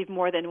they've received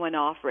more than one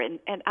offer, and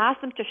ask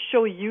them to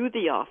show you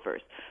the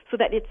offers so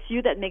that it's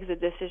you that makes a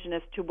decision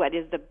as to what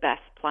is the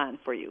best plan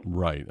for you.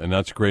 Right, and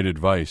that's great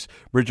advice.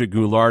 Bridget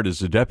Goulard is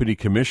the Deputy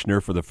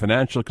Commissioner for the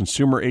Financial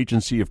Consumer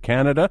Agency of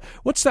Canada.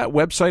 What's that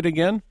website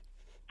again?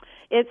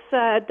 It's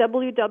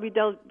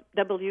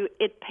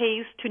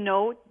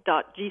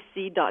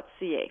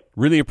www.itpaystoKnow.gc.ca.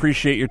 Really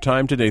appreciate your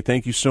time today.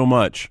 Thank you so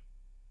much.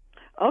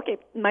 Okay,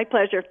 my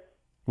pleasure.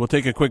 We'll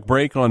take a quick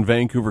break on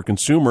Vancouver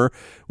Consumer.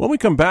 When we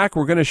come back,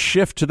 we're going to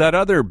shift to that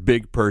other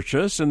big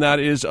purchase, and that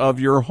is of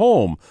your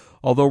home.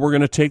 Although we're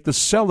going to take the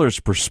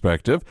seller's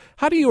perspective.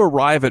 How do you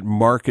arrive at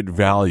market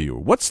value?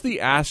 What's the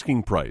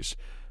asking price?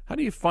 How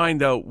do you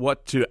find out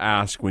what to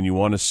ask when you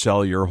want to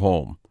sell your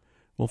home?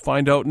 We'll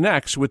find out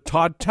next with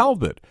Todd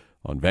Talbot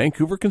on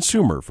Vancouver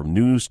Consumer from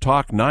News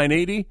Talk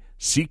 980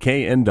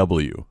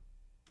 CKNW.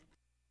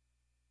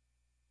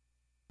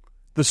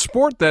 The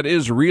sport that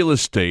is real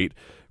estate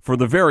for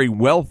the very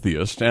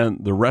wealthiest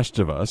and the rest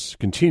of us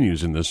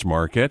continues in this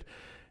market.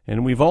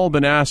 And we've all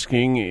been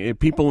asking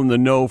people in the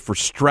know for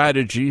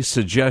strategy,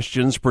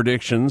 suggestions,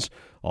 predictions,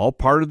 all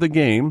part of the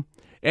game.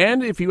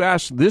 And if you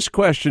ask this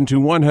question to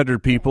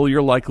 100 people,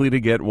 you're likely to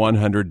get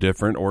 100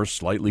 different or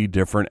slightly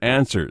different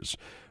answers.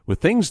 With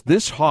things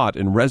this hot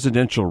in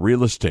residential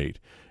real estate,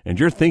 and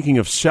you're thinking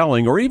of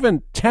selling or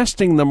even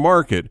testing the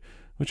market,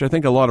 which I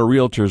think a lot of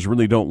realtors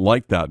really don't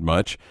like that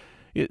much,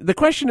 the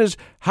question is,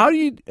 how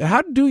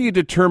do you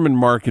determine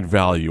market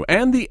value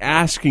and the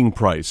asking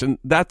price? And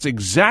that's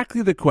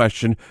exactly the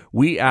question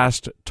we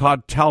asked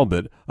Todd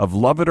Talbot of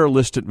Love It or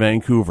List It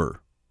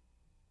Vancouver.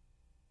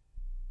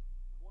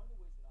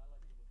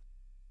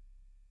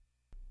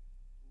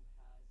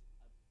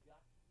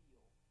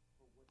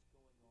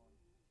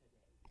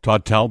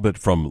 Todd Talbot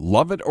from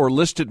Love It or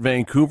List It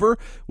Vancouver,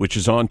 which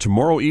is on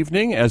tomorrow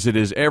evening, as it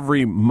is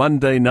every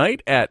Monday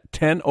night at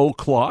 10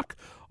 o'clock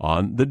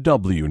on the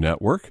W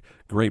Network.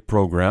 Great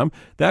program.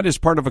 That is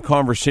part of a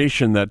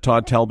conversation that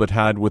Todd Talbot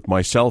had with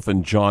myself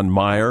and John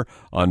Meyer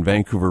on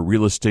Vancouver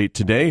Real Estate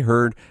Today,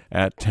 heard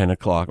at 10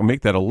 o'clock. I'll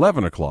make that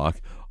 11 o'clock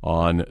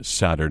on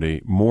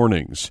Saturday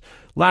mornings.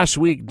 Last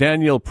week,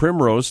 Danielle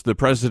Primrose, the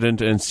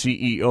president and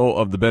CEO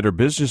of the Better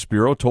Business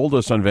Bureau, told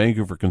us on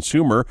Vancouver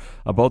Consumer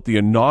about the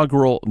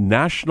inaugural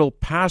National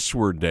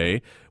Password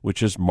Day,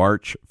 which is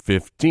March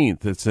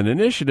 15th. It's an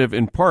initiative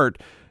in part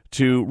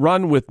to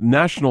run with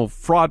National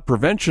Fraud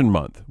Prevention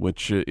Month,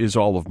 which is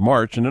all of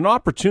March, and an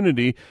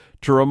opportunity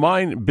to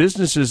remind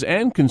businesses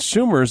and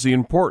consumers the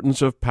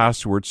importance of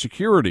password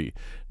security.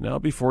 Now,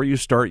 before you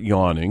start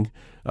yawning,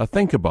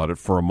 think about it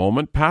for a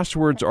moment.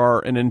 Passwords are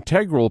an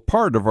integral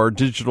part of our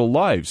digital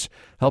lives,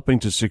 helping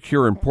to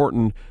secure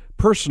important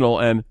personal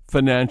and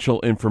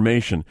financial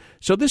information.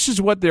 So this is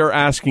what they're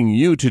asking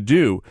you to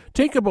do.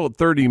 Take about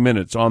 30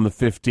 minutes on the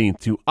 15th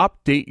to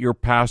update your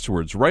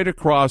passwords right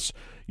across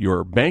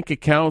your bank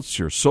accounts,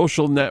 your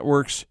social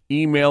networks,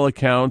 email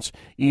accounts,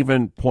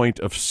 even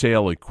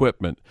point-of-sale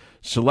equipment.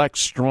 Select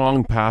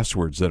strong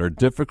passwords that are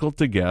difficult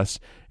to guess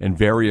and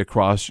vary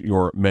across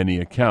your many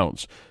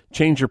accounts.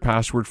 Change your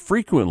password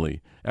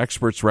frequently.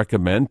 Experts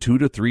recommend 2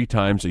 to 3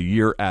 times a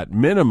year at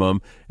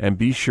minimum, and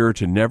be sure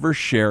to never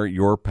share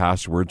your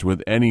passwords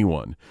with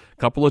anyone.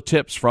 Couple of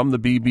tips from the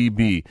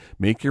BBB.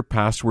 Make your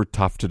password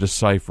tough to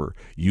decipher.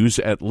 Use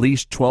at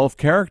least 12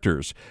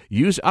 characters.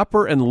 Use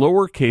upper and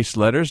lower case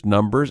letters,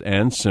 numbers,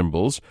 and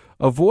symbols.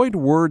 Avoid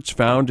words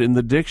found in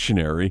the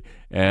dictionary,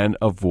 and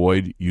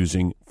avoid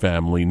using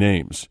family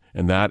names.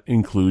 And that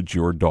includes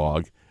your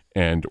dog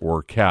and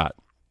or cat.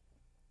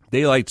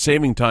 Daylight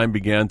saving time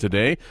began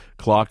today.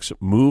 Clocks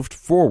moved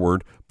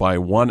forward by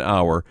 1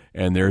 hour,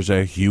 and there's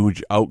a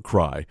huge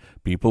outcry.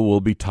 People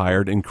will be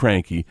tired and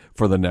cranky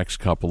for the next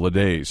couple of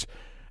days.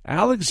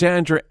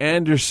 Alexandra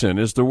Anderson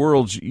is the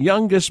world's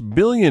youngest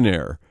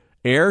billionaire,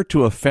 heir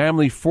to a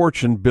family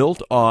fortune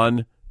built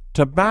on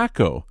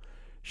tobacco.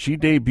 She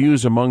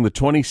debuts among the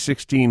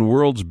 2016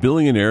 world's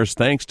billionaires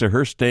thanks to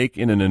her stake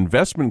in an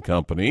investment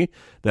company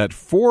that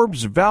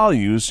Forbes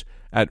values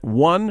at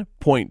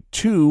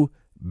 $1.2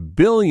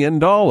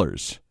 billion.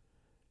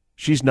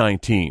 She's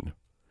 19.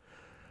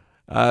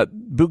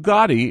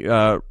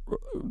 Bugatti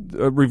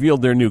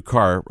revealed their new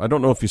car. I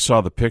don't know if you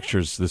saw the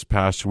pictures this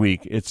past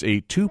week. It's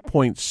a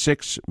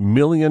 $2.6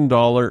 million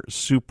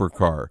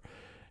supercar.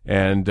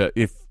 And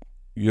if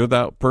you're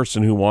that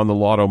person who won the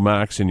Lotto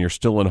Max and you're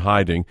still in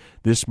hiding,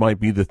 this might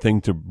be the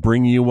thing to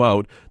bring you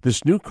out.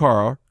 This new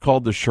car,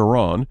 called the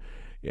Chiron,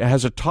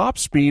 has a top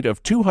speed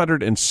of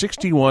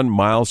 261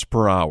 miles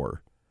per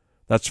hour.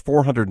 That's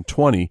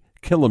 420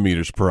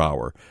 kilometers per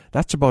hour.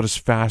 That's about as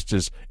fast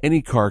as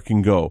any car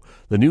can go.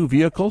 The new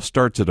vehicle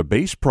starts at a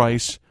base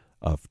price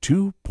of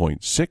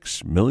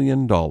 $2.6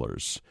 million.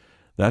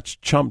 That's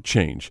chump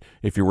change.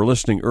 If you were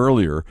listening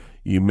earlier,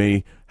 you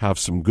may have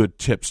some good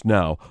tips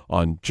now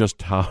on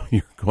just how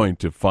you're going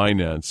to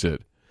finance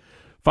it.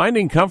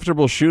 Finding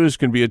comfortable shoes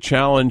can be a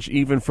challenge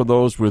even for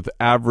those with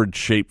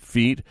average-shaped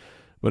feet,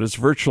 but it's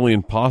virtually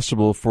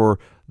impossible for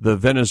the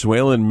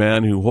Venezuelan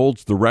man who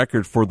holds the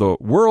record for the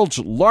world's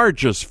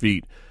largest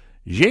feet.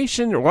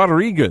 Jason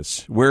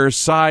Rodriguez wears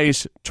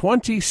size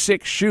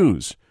 26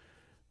 shoes.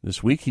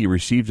 This week he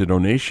received a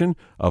donation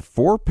of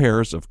 4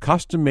 pairs of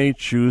custom-made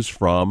shoes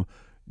from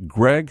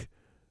Greg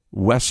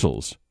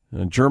Wessels,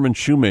 a German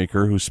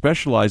shoemaker who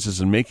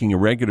specializes in making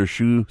irregular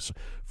shoes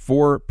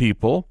for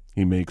people.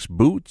 He makes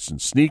boots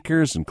and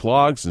sneakers and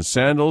clogs and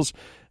sandals,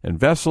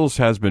 and Wessels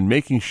has been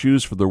making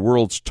shoes for the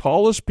world's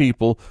tallest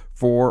people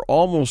for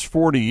almost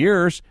 40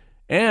 years,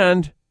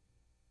 and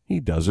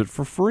he does it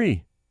for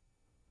free.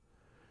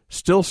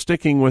 Still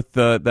sticking with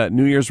that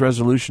New Year's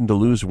resolution to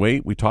lose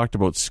weight, we talked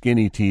about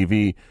skinny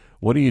TV.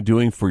 What are you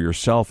doing for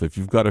yourself? If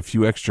you've got a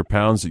few extra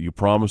pounds that you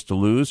promised to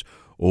lose,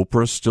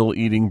 Oprah's still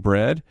eating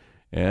bread,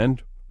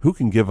 and who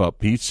can give up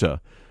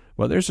pizza?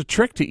 Well, there's a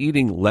trick to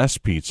eating less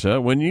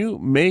pizza. When you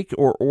make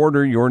or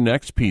order your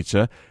next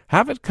pizza,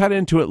 have it cut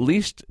into at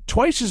least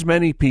twice as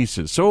many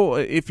pieces. So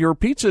if your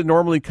pizza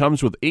normally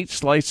comes with 8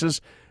 slices,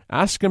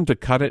 ask them to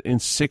cut it in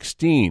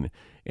 16.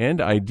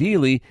 And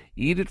ideally,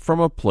 eat it from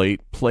a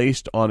plate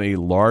placed on a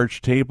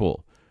large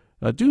table.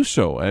 Do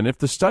so, and if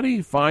the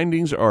study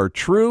findings are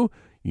true,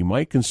 you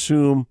might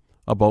consume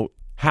about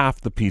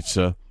half the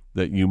pizza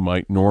that you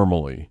might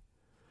normally.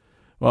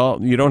 Well,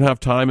 you don't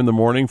have time in the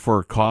morning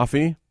for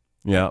coffee?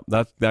 Yeah,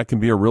 that can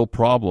be a real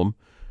problem,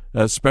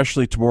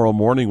 especially tomorrow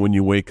morning when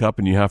you wake up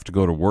and you have to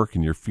go to work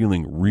and you're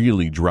feeling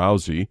really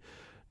drowsy.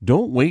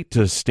 Don't wait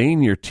to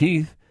stain your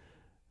teeth.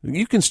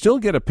 You can still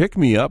get a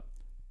pick-me-up.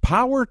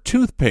 Power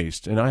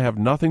Toothpaste, and I have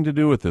nothing to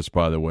do with this,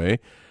 by the way.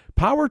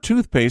 Power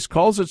Toothpaste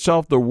calls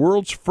itself the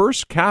world's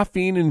first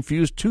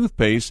caffeine-infused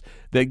toothpaste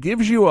that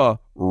gives you a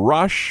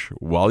rush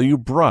while you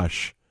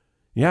brush.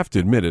 You have to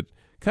admit it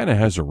kind of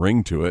has a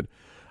ring to it.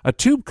 A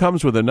tube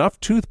comes with enough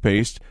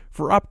toothpaste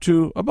for up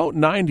to about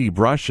 90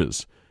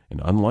 brushes.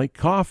 And unlike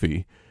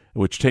coffee,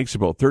 which takes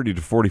about 30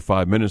 to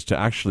 45 minutes to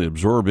actually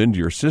absorb into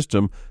your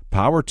system,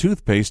 Power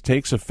toothpaste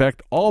takes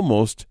effect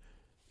almost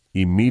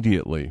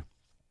immediately.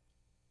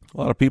 A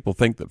lot of people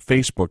think that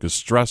Facebook is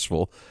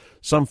stressful.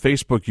 Some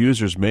Facebook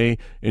users may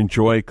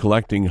enjoy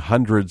collecting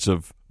hundreds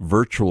of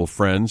virtual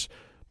friends,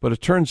 but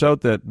it turns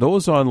out that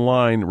those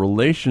online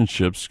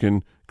relationships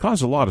can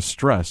cause a lot of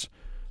stress.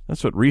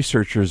 That's what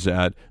researchers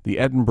at the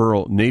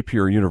Edinburgh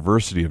Napier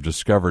University have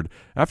discovered.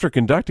 After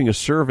conducting a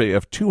survey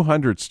of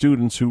 200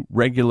 students who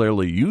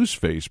regularly use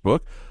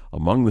Facebook,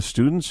 among the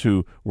students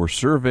who were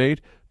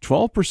surveyed,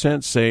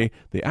 12% say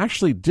they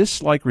actually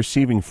dislike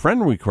receiving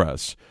friend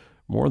requests.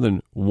 More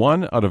than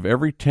 1 out of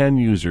every 10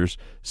 users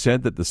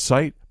said that the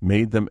site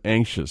made them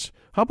anxious.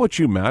 How about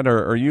you, Matt?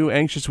 Are you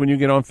anxious when you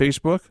get on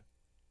Facebook?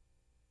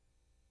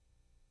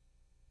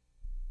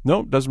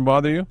 No, doesn't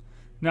bother you?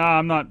 No,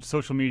 I'm not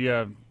social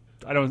media.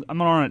 I'm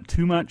not on it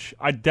too much.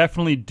 I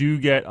definitely do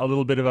get a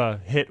little bit of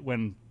a hit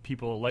when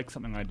people like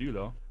something I do,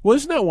 though. Well,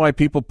 isn't that why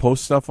people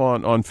post stuff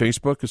on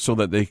Facebook, so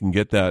that they can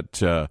get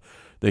that,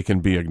 they can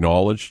be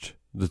acknowledged?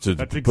 That's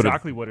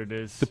exactly what it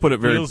is. To put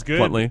it very feels good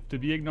bluntly. To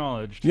be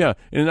acknowledged. Yeah,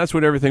 and that's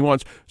what everything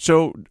wants.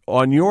 So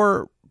on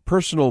your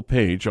personal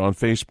page on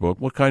Facebook,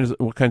 what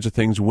kinds of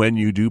things, when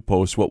you do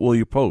post, what will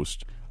you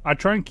post? I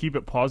try and keep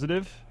it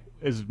positive,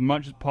 as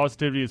much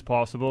positivity as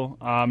possible.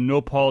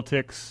 No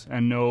politics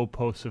and no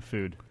posts of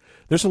food.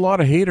 There's a lot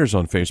of haters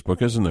on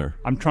Facebook, isn't there?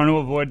 I'm trying to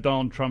avoid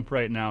Donald Trump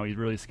right now. He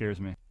really scares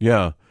me.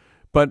 Yeah.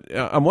 But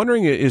I'm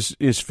wondering, is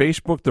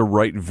Facebook the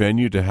right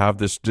venue to have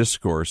this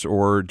discourse?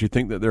 Or do you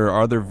think that there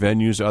are other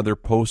venues, other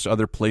posts,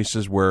 other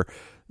places where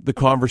the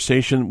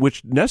conversation,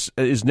 which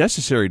is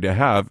necessary to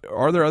have,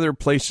 are there other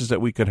places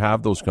that we could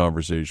have those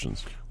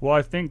conversations? Well,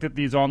 I think that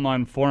these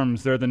online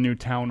forums, they're the new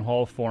town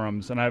hall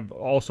forums. And I've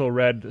also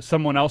read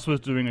someone else was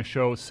doing a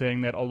show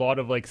saying that a lot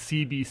of like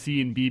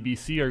CBC and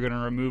BBC are going to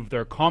remove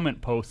their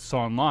comment posts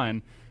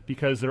online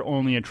because they're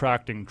only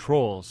attracting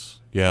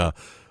trolls. Yeah.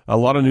 A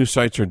lot of news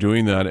sites are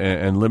doing that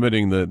and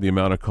limiting the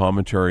amount of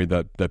commentary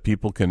that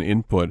people can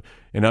input,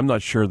 and I'm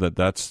not sure that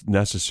that's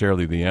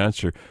necessarily the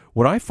answer.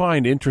 What I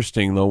find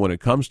interesting, though, when it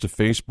comes to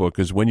Facebook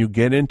is when you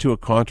get into a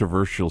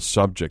controversial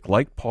subject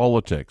like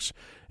politics,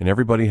 and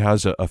everybody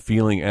has a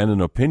feeling and an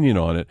opinion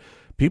on it,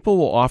 people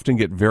will often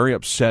get very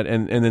upset,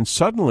 and then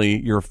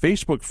suddenly your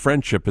Facebook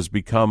friendship has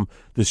become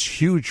this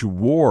huge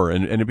war,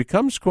 and it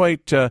becomes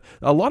quite a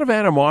lot of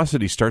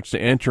animosity starts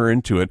to enter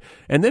into it.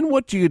 And then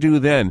what do you do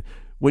then?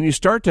 When you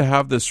start to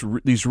have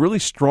these really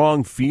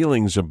strong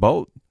feelings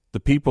about the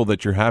people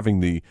that you're having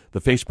the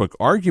Facebook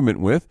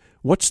argument with,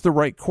 what's the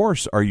right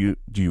course? Do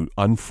you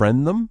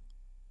unfriend them?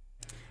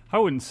 I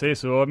wouldn't say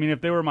so. I mean,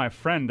 if they were my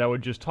friend, I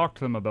would just talk to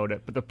them about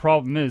it. But the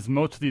problem is,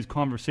 most of these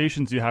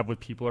conversations you have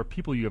with people are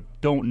people you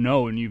don't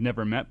know and you've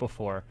never met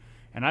before.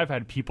 And I've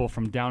had people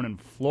from down in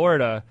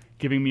Florida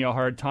giving me a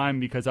hard time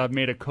because I've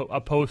made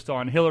a post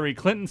on Hillary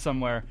Clinton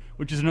somewhere,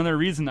 which is another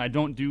reason I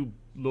don't do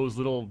those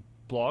little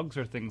blogs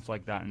or things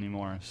like that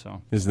anymore.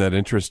 So isn't that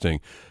interesting?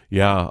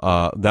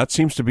 Yeah, that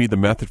seems to be the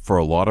method for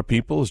a lot of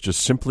people, is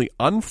just simply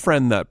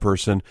unfriend that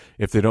person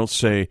if they don't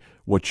say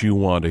what you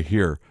want to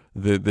hear.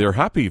 They're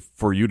happy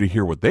for you to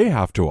hear what they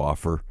have to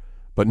offer,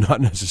 but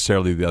not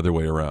necessarily the other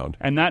way around.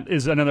 And that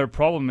is another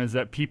problem, is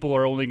that people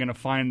are only going to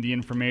find the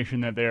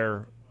information that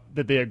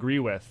they agree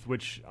with,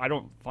 which I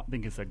don't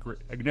think is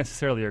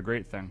necessarily a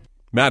great thing.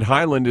 Matt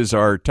Hyland is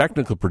our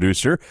technical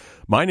producer.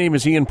 My name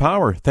is Ian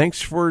Power.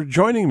 Thanks for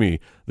joining me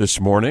this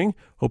morning.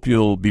 Hope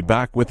you'll be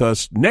back with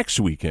us next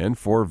weekend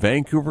for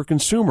Vancouver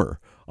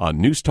Consumer on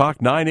News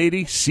Talk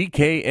 980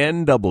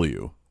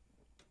 CKNW.